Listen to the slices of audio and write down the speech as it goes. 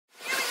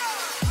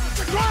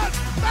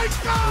They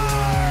score!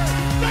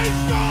 They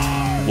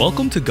score!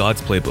 Welcome to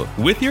God's Playbook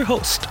with your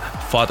host,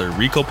 Father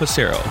Rico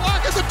Passero.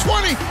 Lock at the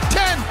 20,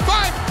 10,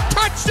 5,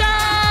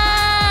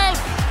 touchdown!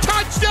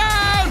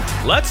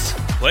 Touchdown! Let's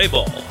play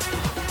ball.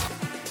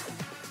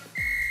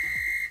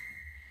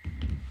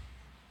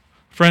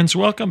 Friends,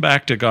 welcome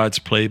back to God's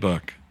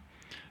Playbook.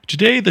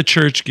 Today, the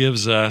church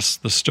gives us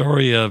the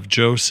story of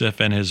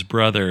Joseph and his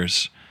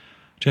brothers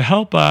to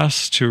help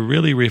us to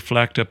really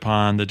reflect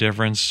upon the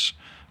difference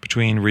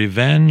between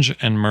revenge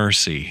and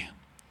mercy.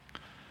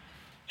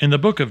 In the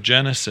book of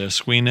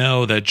Genesis, we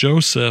know that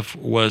Joseph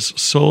was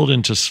sold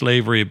into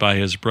slavery by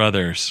his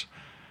brothers.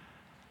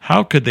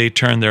 How could they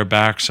turn their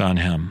backs on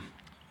him?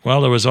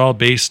 Well, it was all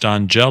based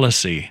on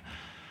jealousy.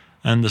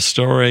 And the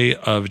story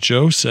of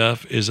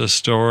Joseph is a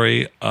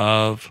story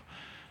of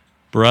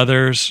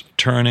brothers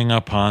turning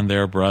upon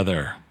their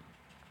brother.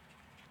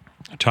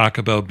 Talk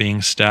about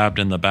being stabbed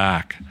in the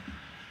back.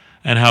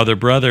 And how the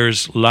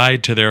brothers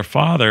lied to their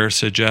father,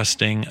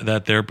 suggesting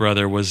that their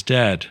brother was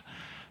dead,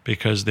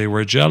 because they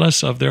were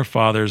jealous of their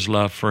father's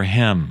love for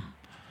him.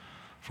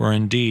 For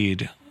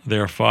indeed,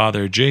 their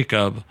father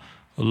Jacob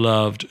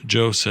loved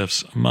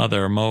Joseph's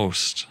mother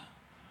most.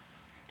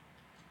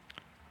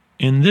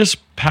 In this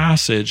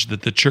passage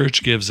that the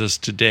church gives us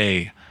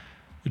today,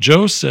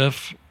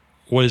 Joseph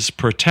was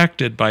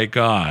protected by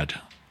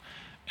God.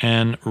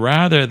 And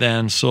rather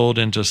than sold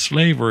into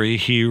slavery,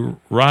 he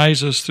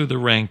rises through the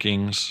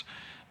rankings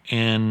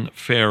in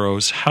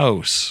Pharaoh's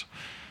house.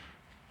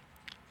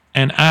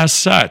 And as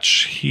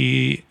such,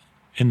 he,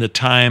 in the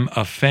time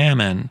of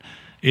famine,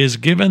 is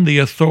given the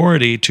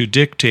authority to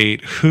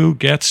dictate who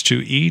gets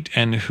to eat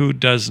and who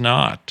does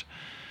not.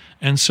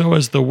 And so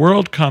as the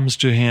world comes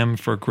to him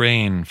for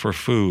grain, for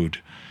food,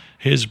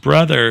 his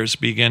brothers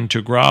begin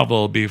to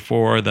grovel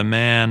before the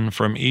man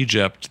from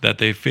Egypt that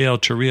they fail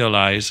to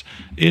realize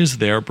is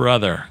their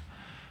brother.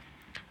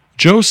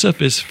 Joseph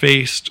is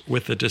faced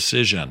with a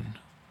decision.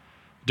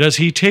 Does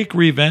he take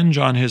revenge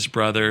on his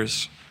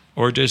brothers,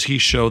 or does he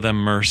show them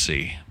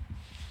mercy?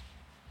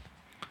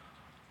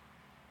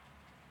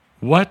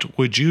 What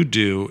would you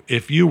do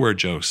if you were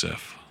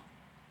Joseph?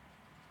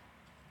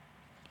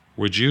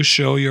 Would you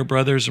show your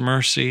brothers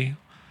mercy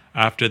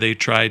after they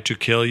tried to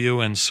kill you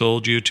and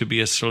sold you to be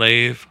a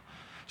slave,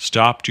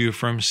 stopped you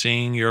from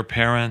seeing your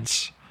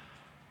parents,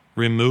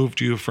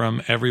 removed you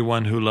from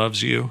everyone who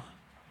loves you?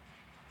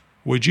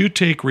 Would you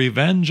take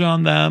revenge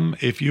on them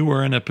if you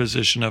were in a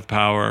position of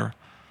power,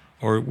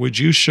 or would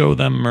you show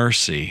them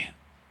mercy?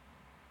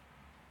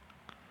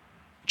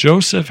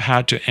 Joseph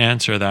had to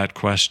answer that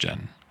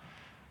question.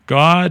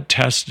 God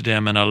tested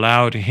him and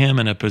allowed him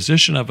in a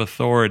position of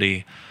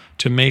authority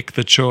to make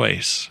the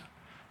choice.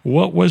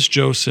 What was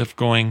Joseph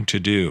going to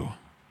do?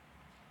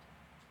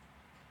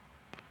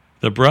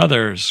 The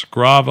brothers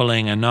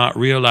groveling and not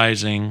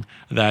realizing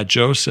that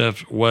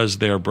Joseph was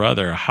their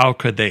brother, how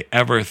could they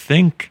ever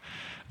think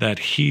that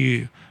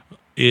he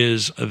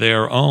is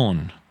their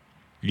own?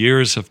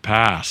 Years have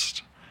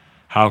passed.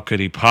 How could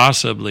he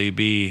possibly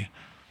be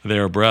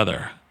their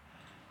brother?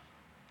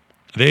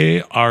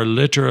 They are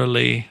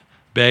literally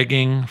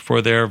begging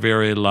for their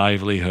very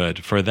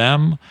livelihood, for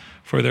them,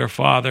 for their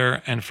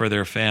father, and for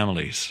their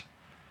families.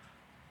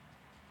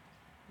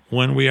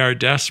 When we are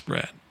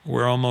desperate,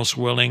 we're almost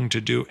willing to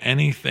do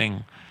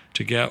anything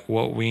to get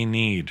what we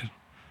need.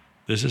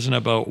 This isn't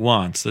about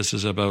wants, this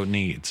is about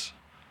needs.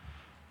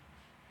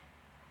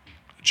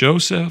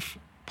 Joseph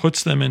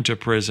puts them into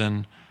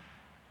prison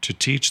to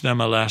teach them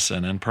a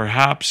lesson, and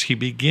perhaps he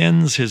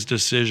begins his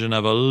decision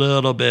of a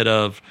little bit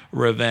of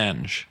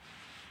revenge.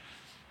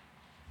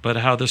 But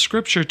how the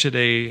scripture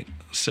today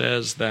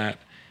says that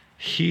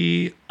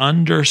he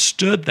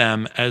understood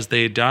them as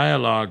they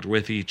dialogued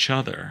with each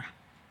other.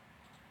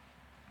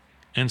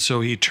 And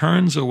so he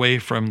turns away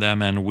from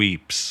them and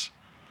weeps.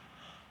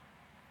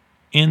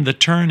 In the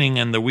turning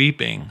and the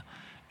weeping,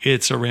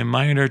 it's a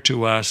reminder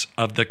to us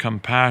of the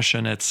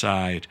compassionate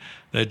side,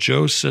 that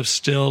Joseph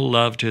still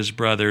loved his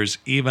brothers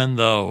even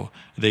though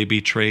they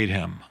betrayed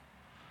him.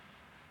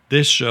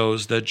 This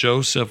shows that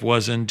Joseph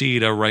was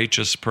indeed a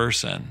righteous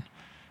person,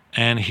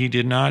 and he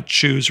did not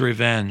choose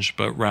revenge,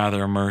 but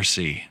rather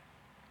mercy.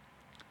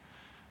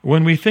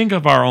 When we think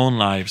of our own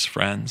lives,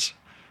 friends,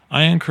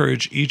 I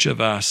encourage each of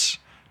us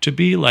to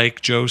be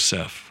like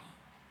Joseph.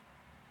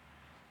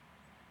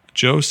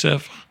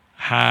 Joseph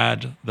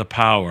had the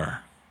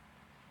power.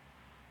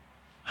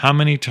 How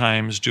many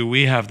times do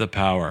we have the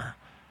power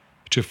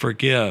to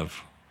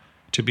forgive,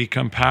 to be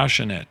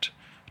compassionate,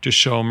 to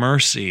show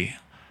mercy,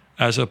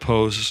 as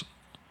opposed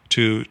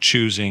to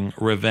choosing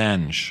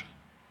revenge,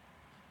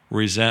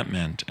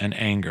 resentment, and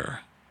anger?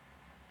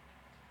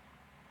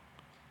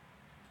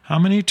 How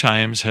many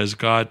times has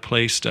God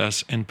placed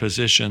us in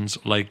positions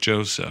like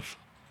Joseph?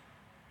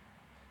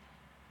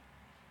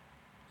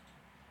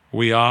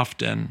 We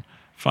often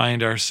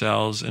find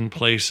ourselves in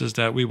places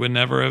that we would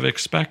never have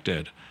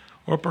expected,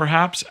 or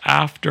perhaps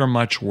after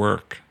much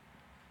work,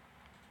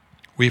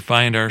 we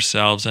find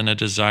ourselves in a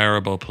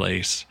desirable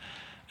place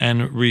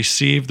and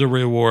receive the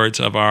rewards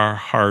of our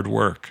hard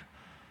work.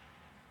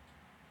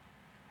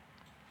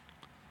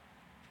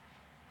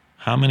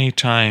 How many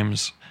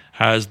times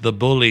has the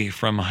bully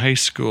from high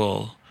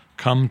school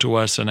come to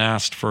us and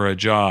asked for a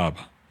job?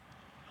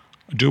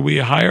 Do we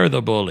hire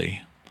the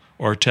bully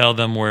or tell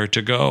them where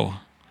to go?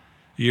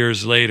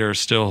 Years later,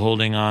 still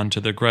holding on to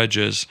the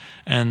grudges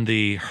and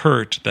the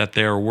hurt that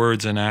their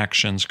words and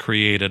actions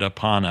created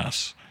upon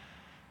us.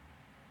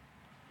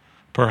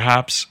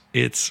 Perhaps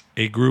it's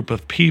a group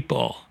of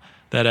people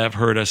that have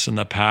hurt us in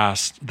the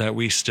past that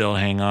we still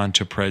hang on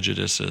to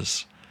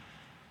prejudices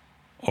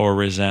or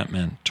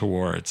resentment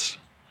towards.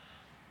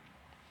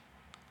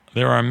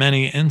 There are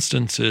many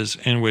instances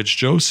in which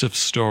Joseph's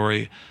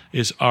story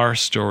is our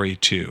story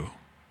too.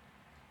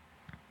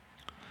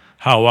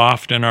 How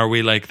often are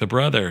we like the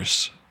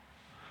brothers,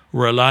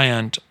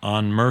 reliant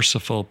on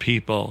merciful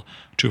people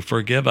to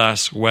forgive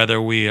us whether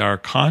we are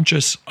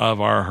conscious of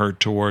our hurt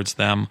towards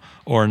them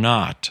or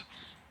not?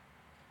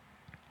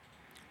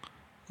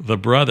 The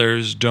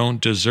brothers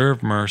don't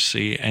deserve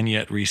mercy and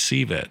yet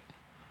receive it.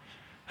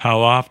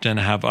 How often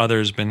have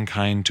others been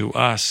kind to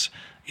us,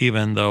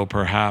 even though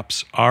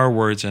perhaps our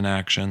words and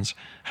actions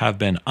have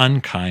been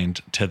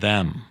unkind to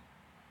them?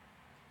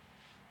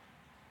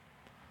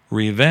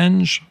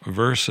 Revenge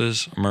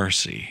versus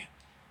mercy.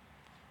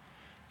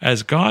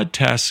 As God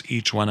tests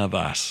each one of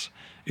us,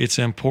 it's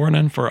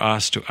important for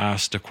us to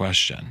ask the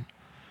question,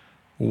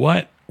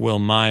 what will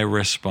my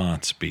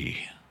response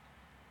be?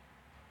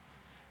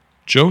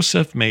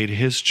 Joseph made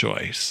his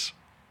choice.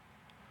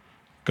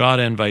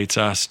 God invites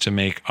us to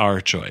make our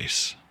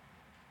choice.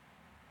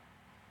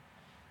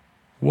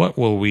 What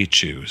will we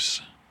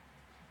choose?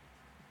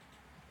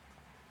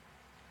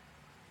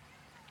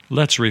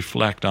 Let's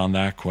reflect on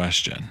that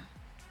question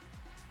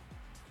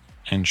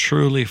and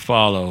truly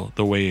follow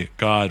the way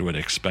God would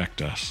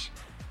expect us.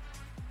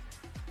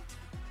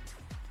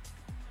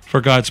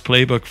 For God's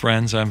Playbook,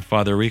 friends, I'm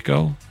Father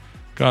Rico.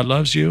 God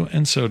loves you,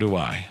 and so do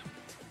I.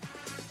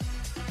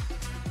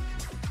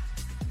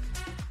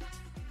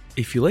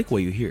 If you like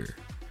what you hear,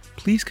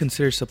 please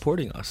consider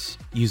supporting us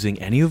using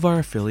any of our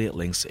affiliate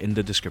links in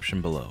the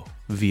description below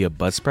via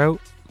Buzzsprout,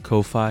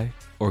 Ko-Fi,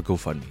 or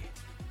GoFundMe.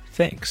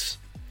 Thanks,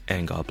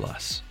 and God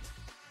bless.